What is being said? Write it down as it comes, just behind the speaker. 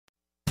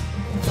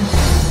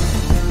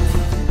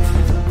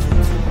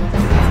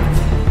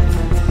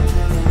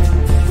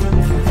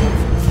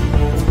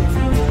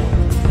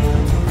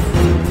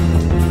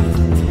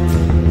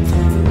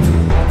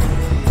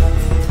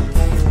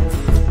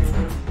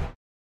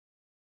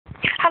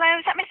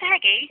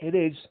Maggie? It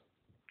is.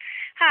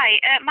 Hi,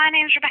 my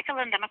name's Rebecca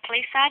Lund. I'm a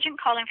police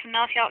sergeant calling from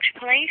North Yorkshire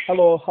Police.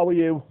 Hello, how are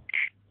you?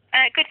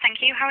 Good, thank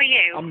you. How are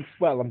you? I'm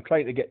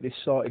trying to get this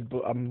sorted,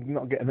 but I'm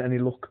not getting any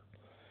luck.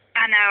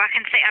 I know, I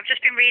can see. I've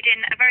just been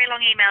reading a very long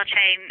email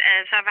chain.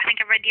 I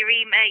think I've read your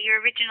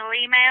original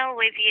email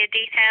with your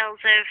details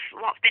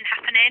of what's been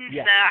happening.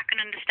 Yeah. So I can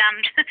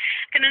understand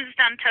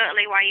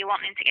totally why you're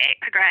wanting to get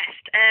it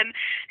progressed.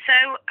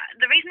 So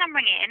the reason I'm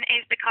ringing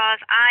is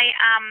because I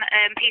am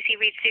PC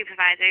Reed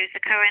supervisor, who's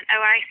the current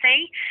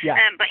OIC. Yeah.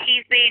 But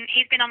he's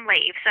been on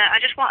leave. So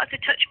I just wanted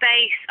to touch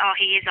base. Or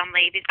he is on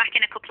leave. He's back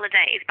in a couple of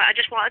days. But I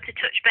just wanted to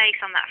touch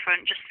base on that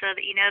front, just so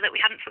that you know that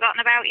we hadn't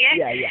forgotten about you.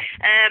 Yeah.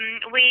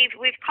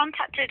 We've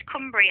contacted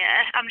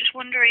Cumbria. I'm just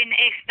wondering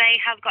if they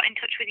have got in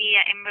touch with you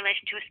yet in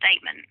relation to a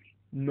statement.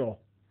 No.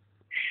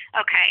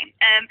 Okay.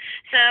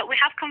 So we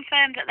have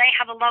confirmed that they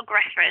have a log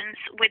reference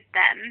with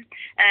them,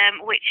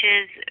 which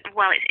is,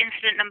 it's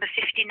incident number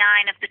 59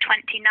 of the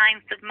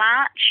 29th of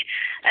March.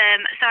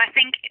 So I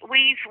think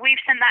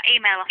we've sent that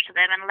email off to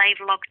them and they've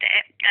logged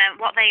it.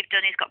 What they've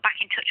done is got back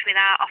in touch with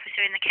our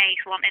officer in the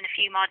case, wanting a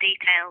few more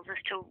details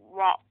as to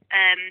what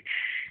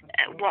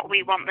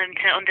we want them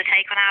to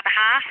undertake on our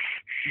behalf.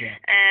 Yeah.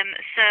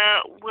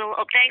 So we'll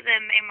update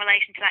them in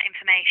relation to that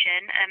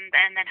information, and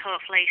then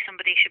hopefully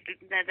somebody should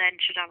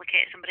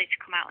allocate somebody to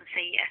come out and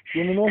see you.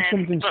 You want to know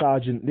something,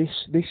 Sergeant?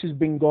 This has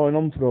been going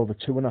on for over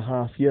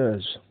 2.5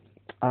 years,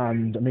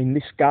 and I mean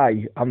this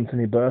guy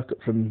Anthony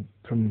Burkett from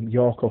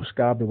York or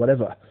Scarborough,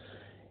 whatever.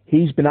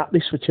 He's been at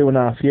this for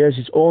 2.5 years.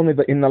 It's only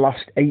that in the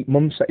last 8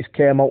 months that he's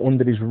came out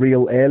under his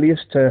real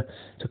alias to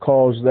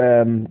cause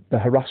the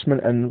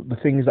harassment and the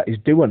things that he's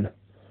doing.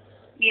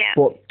 Yeah.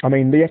 But I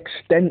mean, the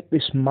extent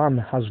this man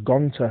has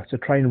gone to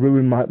try and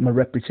ruin my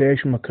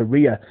reputation, my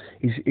career,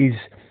 is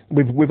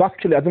we've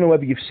actually, I don't know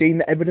whether you've seen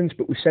the evidence,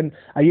 but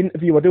I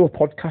do a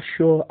podcast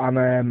show, and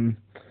I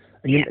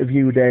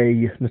interviewed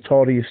a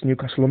notorious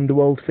Newcastle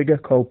Underworld figure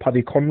called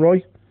Paddy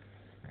Conroy.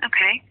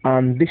 Okay.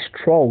 And this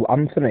troll,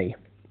 Anthony,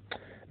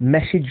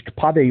 messaged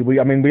Paddy. We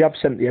have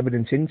sent the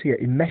evidence into you.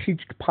 He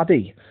messaged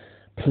Paddy,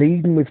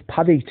 pleading with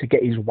Paddy to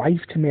get his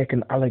wife to make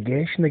an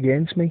allegation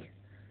against me.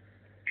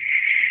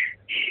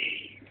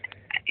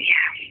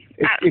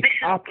 Yeah. It's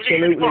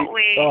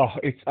absolutely.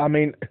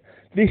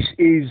 This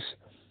is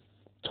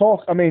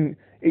talk. I mean,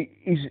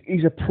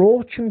 he's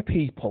approaching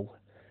people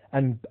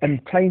and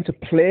trying to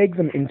plague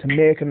them into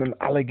making an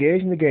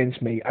allegation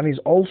against me, and he's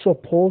also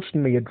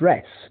posting my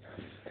address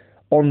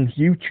on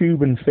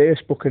YouTube and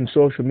Facebook and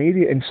social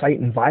media,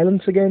 inciting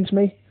violence against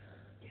me.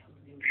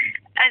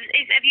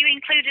 Have you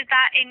included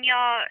that in your...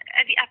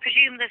 I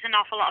presume there's an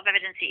awful lot of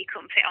evidence that you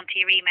couldn't fit onto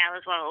your email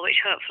as well, which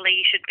hopefully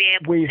you should be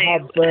able to... We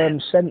have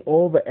sent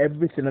over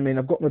everything. I mean,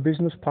 I've got my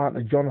business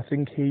partner, John. I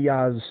think he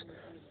has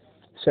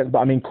sent... But,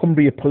 I mean,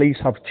 Cumbria Police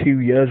have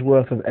 2 years'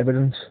 worth of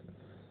evidence.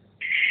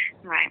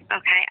 Right,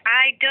 okay.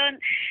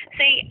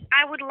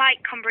 I would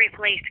like Cumbria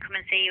Police to come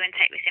and see you and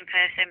take this in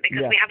person,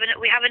 because we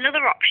have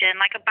another option,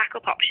 like a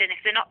backup option.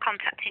 If they're not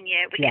contacting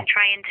you, we can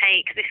try and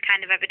take this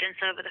kind of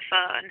evidence over the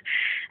phone.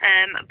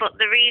 But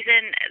the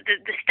reason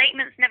the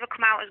statements never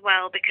come out as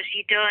well, because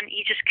you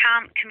just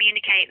can't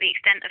communicate the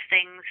extent of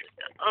things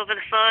over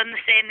the phone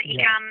the same that you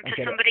can to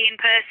somebody in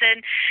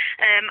person.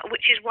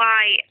 Which is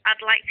why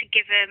I'd like to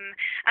give him.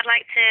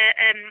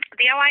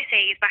 The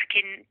OIC is back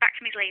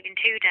from his leave in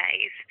 2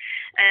 days.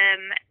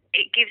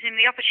 It gives him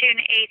the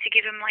opportunity to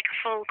give him like a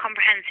full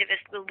comprehensive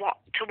as to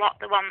what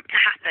they want to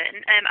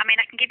happen. I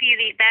mean, I can give you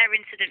their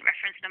incident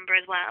reference number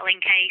as well, in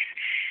case,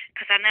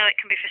 because I know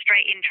it can be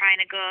frustrating trying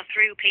to go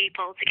through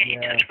people to get in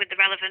touch with the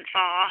relevant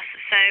force.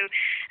 So,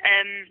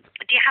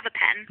 do you have a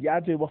pen? Yeah,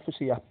 I do.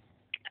 Officer, yeah.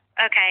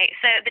 Okay,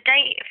 so the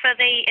date for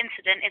the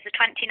incident is the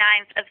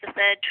 29th of the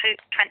 3rd,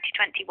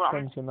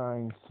 2021.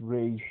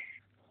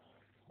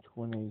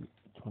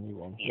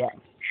 29/3/2021. Yeah.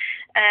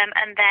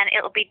 And then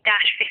it'll be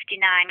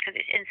 -59 because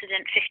it's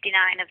incident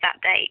 59 of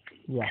that date.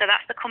 Yeah. So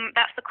that's the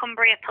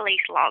Cumbria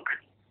Police log.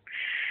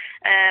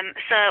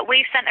 So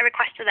we've sent a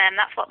request to them.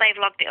 That's what they've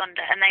logged it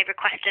under, and they've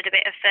requested a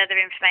bit of further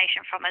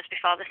information from us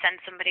before they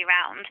send somebody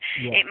round.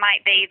 Yeah. It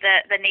might be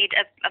that they need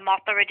a more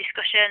thorough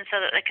discussion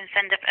so that they can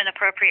send up an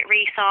appropriate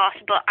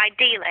resource, but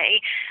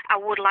ideally I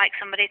would like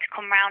somebody to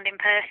come round in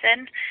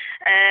person.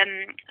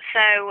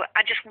 So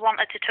I just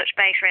wanted to touch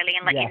base really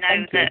and let you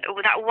know that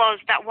was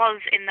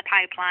in the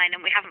pipeline,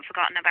 and we haven't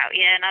forgotten about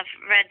you, and I've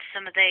read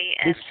some of the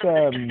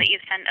stuff that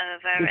you've sent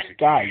over. This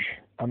guy,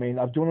 I mean,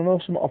 do you want to know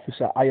some,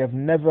 officer? I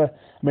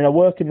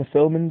work in the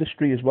film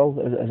industry as well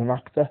as an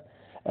actor.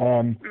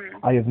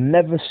 I have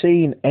never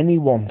seen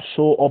anyone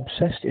so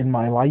obsessed in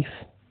my life.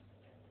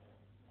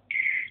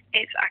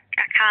 I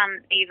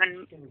can't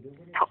even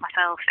put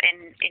myself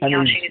in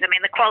your shoes. I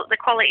mean, the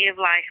quality of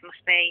life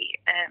must be...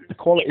 the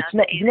quality. It's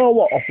not. You know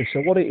what,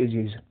 officer? What it is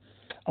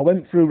I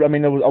went through. I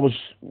mean, I was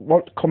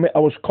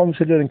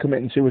considering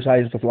committing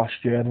suicide stuff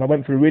last year, and I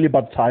went through a really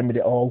bad time with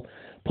it all.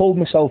 Pulled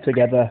myself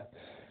together,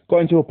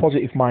 got into a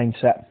positive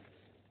mindset,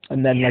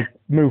 and then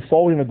moved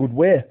forward in a good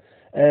way.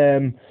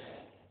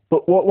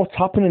 But what's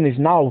happening is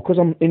now, because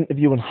I'm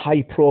interviewing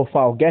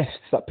high-profile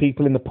guests, that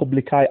people in the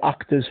public eye,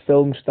 actors,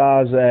 film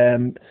stars,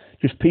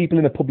 just people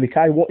in the public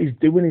eye, what he's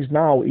doing is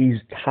now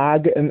he's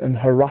targeting and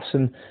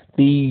harassing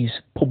these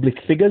public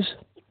figures.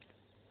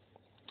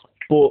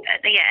 But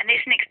yeah, and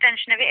it's an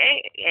extension of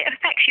it. It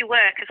affects your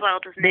work as well,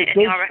 doesn't it,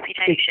 and your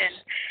reputation.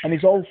 And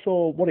he's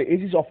also, what it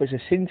is, his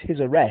officer, since his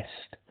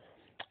arrest,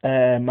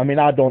 I mean,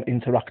 I don't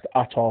interact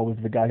at all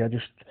with the guy. I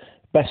just,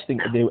 best thing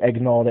to do,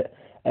 ignore it.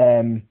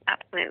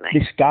 Absolutely.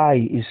 This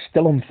guy is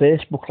still on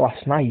Facebook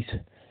last night,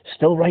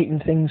 still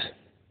writing things.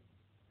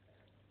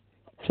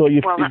 So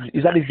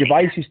he's had his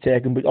devices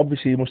taken, but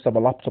obviously he must have a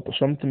laptop or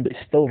something, but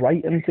he's still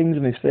writing things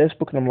on his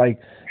Facebook, and I'm like,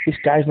 this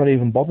guy's not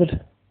even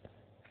bothered.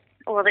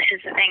 Well, this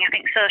is the thing. I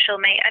think social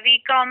media. Have you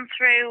gone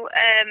through?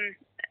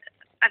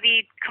 Have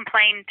you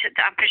complained?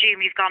 I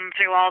presume you've gone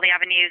through all the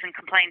avenues and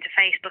complained to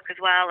Facebook as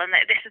well. And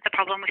this is the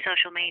problem with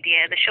social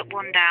media. They shut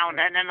one down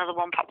and another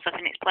one pops up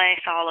in its place.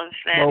 All of.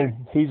 Well,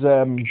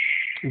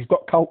 he's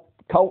got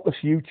countless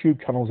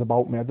YouTube channels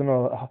about me. I don't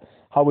know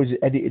how he's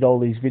edited all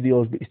these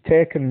videos, but he's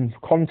taken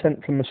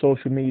content from the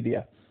social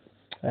media,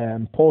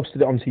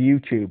 posted it onto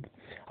YouTube.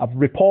 I've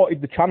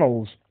reported the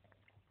channels.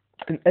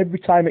 And every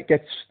time it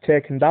gets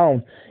taken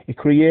down, it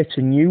creates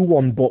a new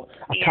one. But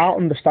I can't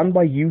understand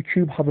why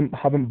YouTube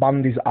haven't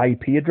banned his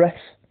IP address.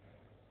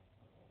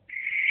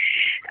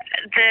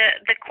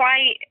 The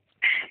quite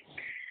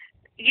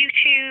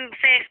YouTube,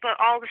 Facebook,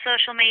 all the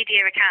social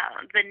media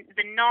accounts,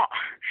 the not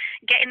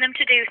getting them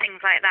to do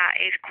things like that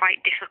is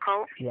quite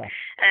difficult. Yeah.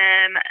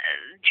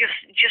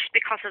 Just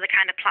because of the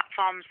kind of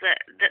platforms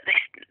that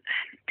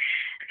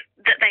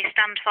they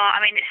stand for. I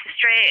mean, it's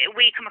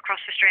we come across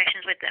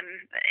frustrations with them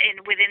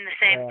within the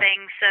same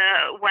thing.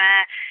 So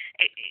where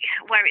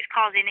it's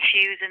causing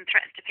issues and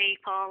threats to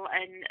people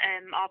and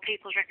or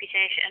people's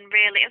reputation, and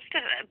really,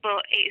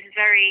 but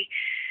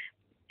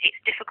it's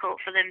difficult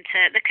for them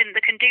to. They can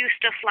do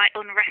stuff like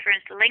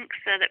unreferenced links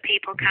so that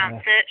people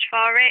can't search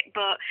for it,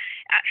 but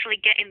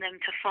actually getting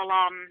them to full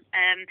on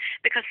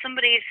because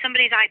somebody's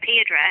IP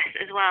address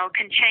as well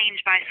can change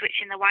by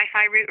switching the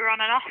Wi-Fi router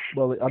on and off.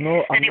 Well, I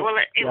know, and it will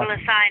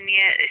assign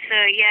you. So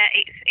yeah,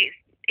 it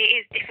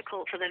is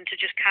difficult for them to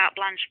just carte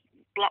blanche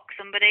block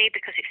somebody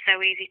because it's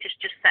so easy to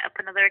just set up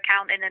another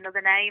account in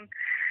another name.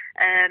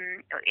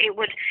 It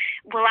would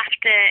have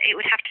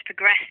to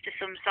progress to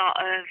some sort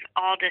of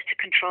order to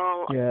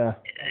control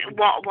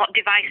what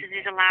devices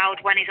is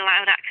allowed, when is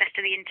allowed access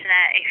to the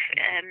internet.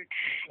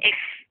 If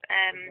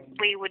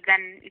we would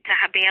then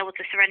be able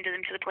to surrender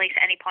them to the police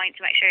at any point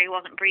to make sure he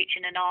wasn't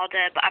breaching an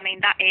order. But I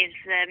mean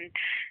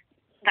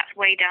that's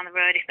way down the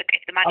road if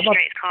the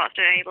magistrates' courts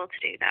are able to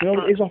do that. You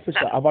know, his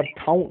officer, I've had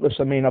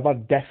countless. I mean, I've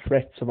had death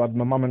threats. I've had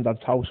my mum and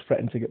dad's house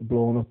threatened to get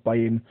blown up by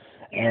him.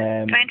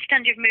 Yeah. I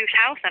understand you've moved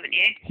house, haven't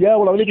you? Yeah,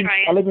 well, I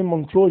live in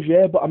Montrose,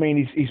 but I mean,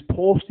 he's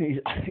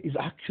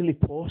actually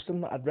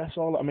posting that address.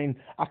 I mean,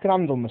 I can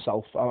handle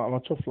myself. I'm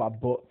a tough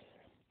lad, but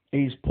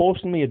he's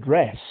posting the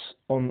address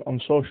on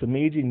social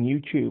media and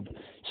YouTube,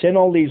 saying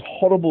all these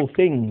horrible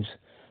things,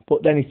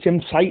 but then it's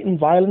inciting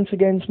violence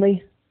against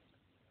me.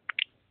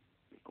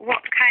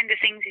 What kind of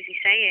things is he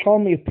saying?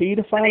 Calling me a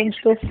paedophile and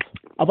stuff.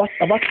 I've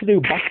had to do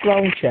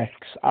background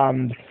checks,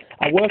 and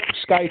I work for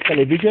Sky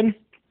Television,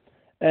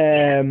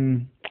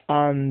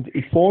 and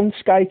he phoned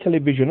Sky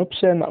Television up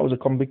saying that I was a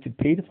convicted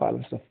paedophile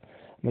and stuff.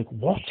 I'm like,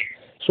 what?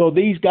 So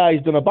these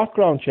guys done a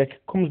background check,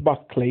 comes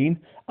back clean,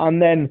 and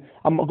then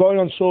I'm going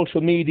on social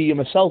media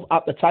myself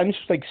at the time. This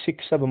was like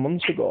 6-7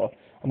 months ago.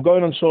 I'm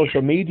going on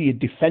social media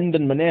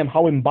defending my name.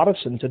 How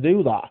embarrassing to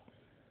do that.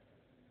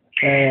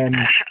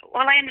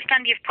 Well, I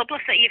understand you've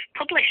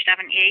published,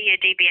 haven't you, your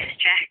DBS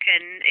check,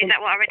 and is that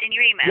what I read in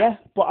your email? Yeah,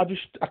 but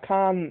I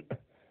can't. I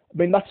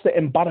mean, that's the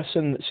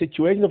embarrassing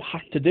situation I've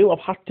had to do. I've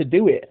had to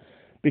do it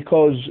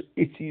because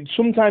it's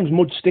sometimes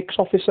mud sticks,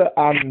 officer,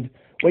 and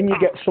when you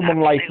get someone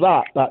like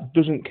that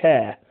doesn't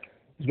care,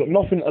 he's got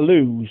nothing to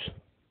lose.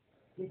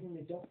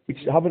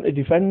 It's having to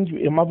defend.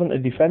 I'm having to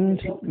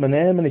defend my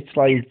name, and it's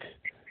like,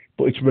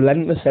 but it's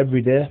relentless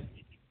every day.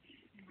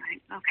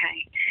 Right.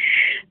 Okay.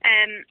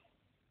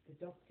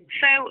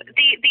 So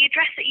the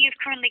address that you've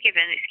currently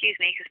given, excuse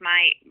me, because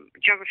my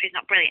geography is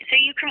not brilliant. So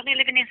are you currently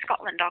living in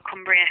Scotland or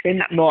Cumbria?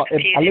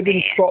 I live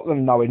in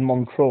Scotland now, in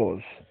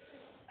Montrose.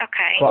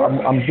 Okay. But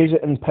I'm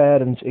visiting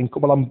parents in.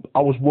 Well, I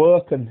was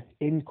working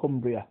in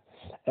Cumbria.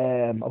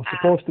 I was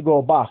supposed to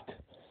go back,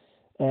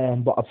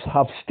 but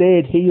I've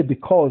stayed here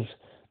because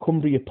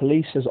Cumbria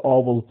Police says,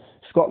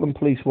 Scotland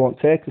Police won't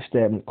take the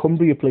statement.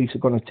 Cumbria Police are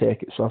going to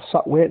take it. So I've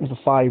sat waiting for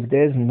 5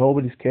 days and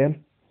nobody's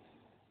came.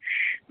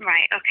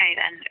 Right, okay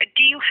then.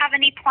 Do you have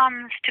any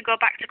plans to go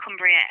back to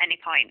Cumbria at any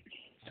point?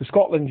 To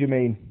Scotland, you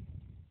mean?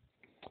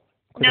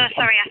 No,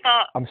 sorry, I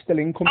thought... I'm still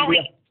in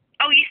Cumbria.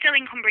 Oh, you're still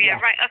in Cumbria, Yeah.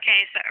 right,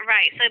 okay,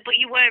 but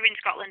you were in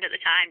Scotland at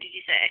the time, did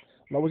you say?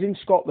 I was in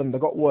Scotland, I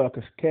got work,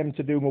 I came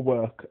to do my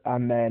work,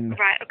 and then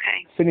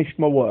finished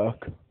my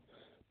work,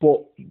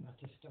 but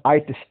I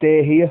had to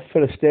stay here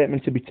for a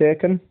statement to be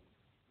taken.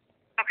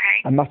 Okay.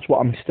 And that's what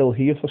I'm still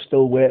here for,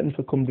 still waiting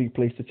for Cumbria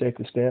Police to take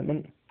the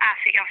statement.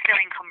 So you're still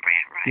in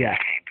Cumbria, right, yeah.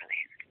 Okay, brilliant.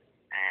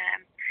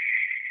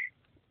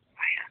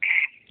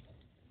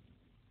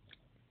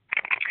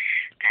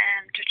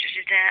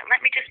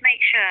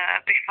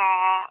 sure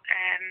before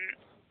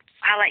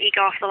I let you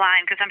go off the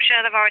line, because I'm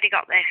sure they've already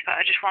got this, but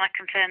I just want to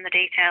confirm the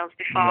details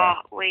before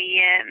we.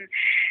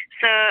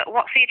 So,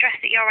 what's the address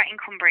that you're at in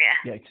Cumbria?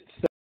 Yeah,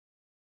 it's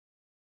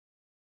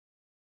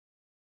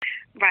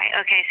Right,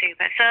 okay,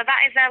 super. So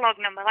that is their log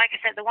number. Like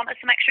I said, they wanted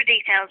some extra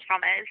details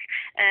from us,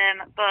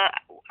 but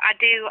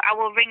I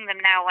will ring them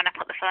now when I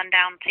put the phone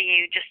down to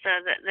you, just so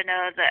that they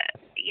know that,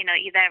 you know,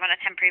 you're there on a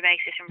temporary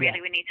basis and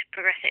really we need to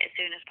progress it as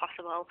soon as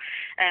possible.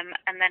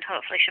 And then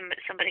hopefully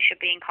somebody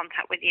should be in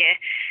contact with you.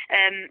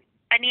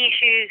 Any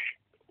issues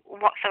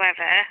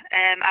whatsoever,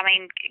 I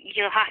mean,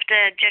 you'll have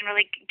to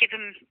generally give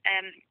them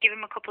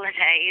a couple of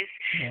days.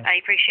 I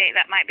appreciate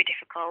that might be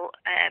difficult,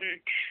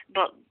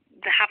 but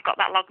they have got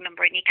that log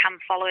number and you can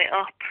follow it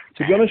up.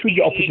 To be honest with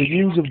you, officer,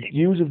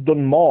 you have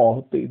done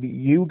more.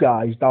 You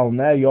guys down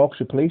there,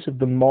 Yorkshire Police,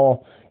 have done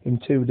more in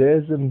 2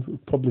 days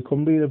than probably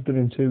Cumbria have done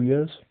in 2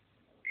 years.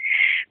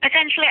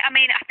 Potentially, I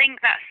mean, I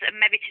think that's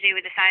maybe to do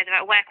with the size of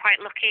it. We're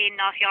quite lucky in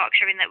North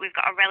Yorkshire in that we've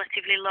got a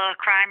relatively low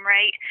crime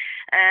rate.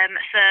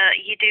 So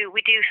we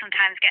do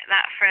sometimes get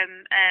that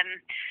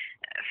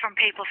from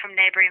people from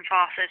neighbouring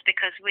forces,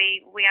 because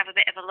we have a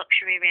bit of a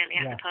luxury, really,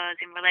 I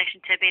suppose, in relation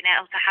to being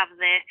able to have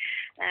the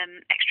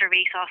extra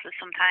resources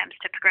sometimes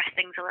to progress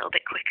things a little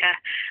bit quicker.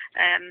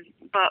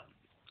 But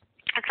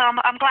so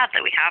I'm glad that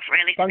we have,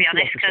 really, to be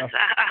honest, because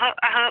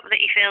I hope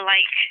that you feel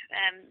like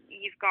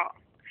you've got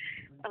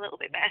a little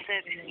bit better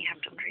service than you have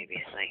done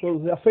previously. Well,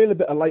 I feel a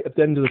bit of light at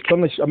the end of the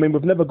tunnel. I mean,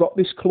 we've never got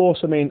this close.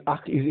 I mean,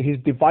 his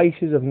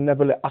devices have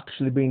never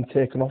actually been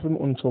taken off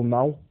him until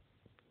now.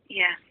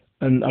 Yeah.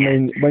 And I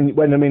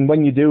mean,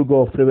 when you do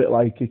go through it,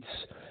 like,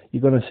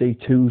 you're gonna see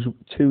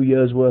 2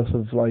 years worth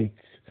of like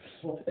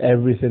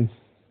everything.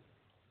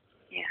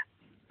 Yeah.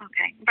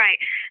 Okay.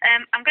 Right.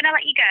 I'm gonna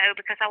let you go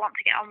because I want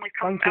to get on with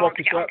I want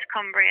to get on to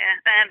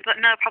Cumbria. But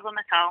no problem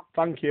at all.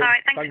 Thank you. All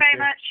right. Thanks very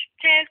much.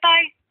 Cheers.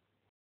 Bye.